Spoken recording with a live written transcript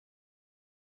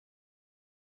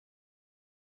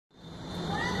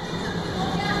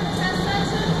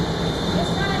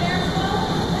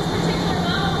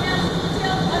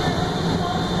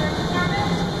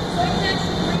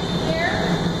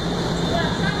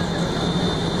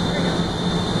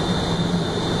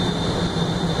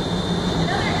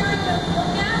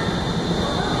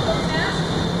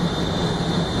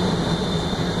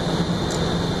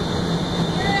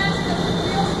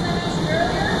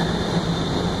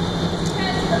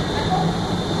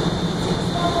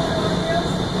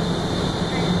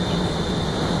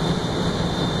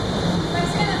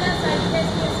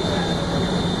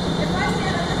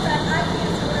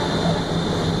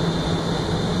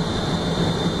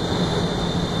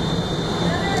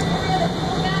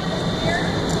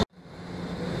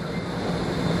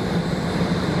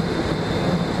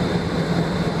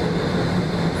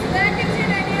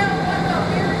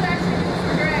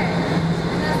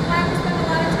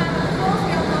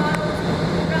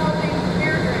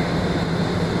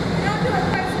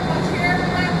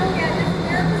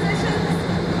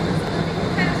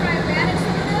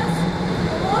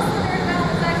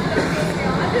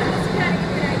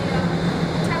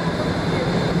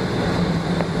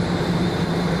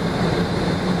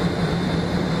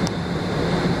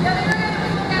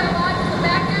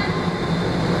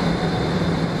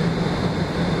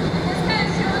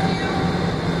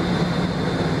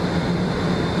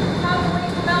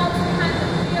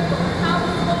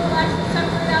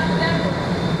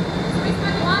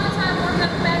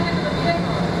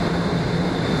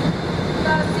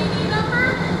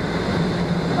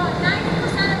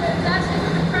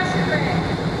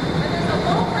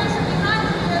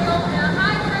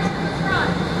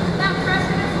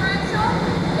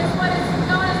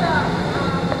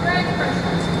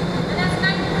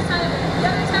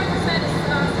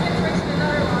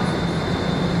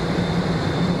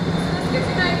Gives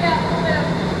you an idea a little bit of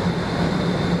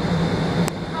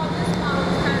how this model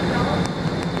is kind of developed.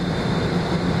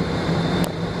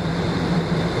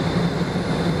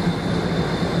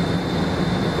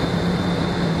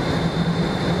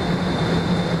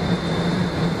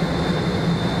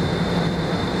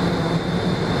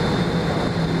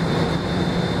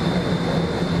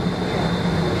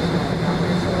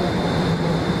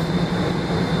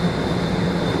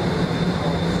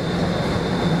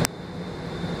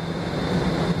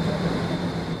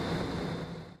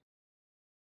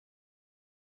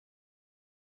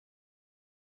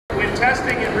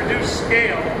 Testing at reduced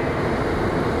scale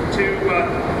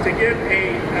to get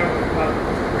a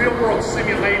real-world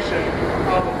simulation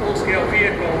of a full-scale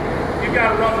vehicle, you've got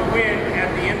to run the wind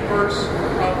at the inverse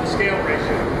of the scale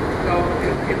ratio. So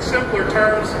in simpler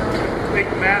terms, to make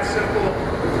the math simple,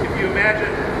 if you imagine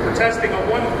we're testing a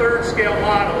 1/3 scale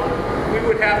model, we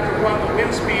would have to run the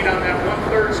wind speed on that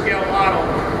 1/3 scale model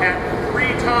at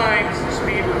 3 times the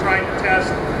speed we're trying to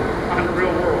test on the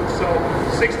real world. So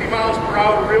 60 miles per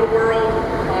hour real world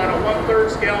on a 1/3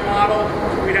 scale model,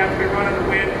 we'd have to be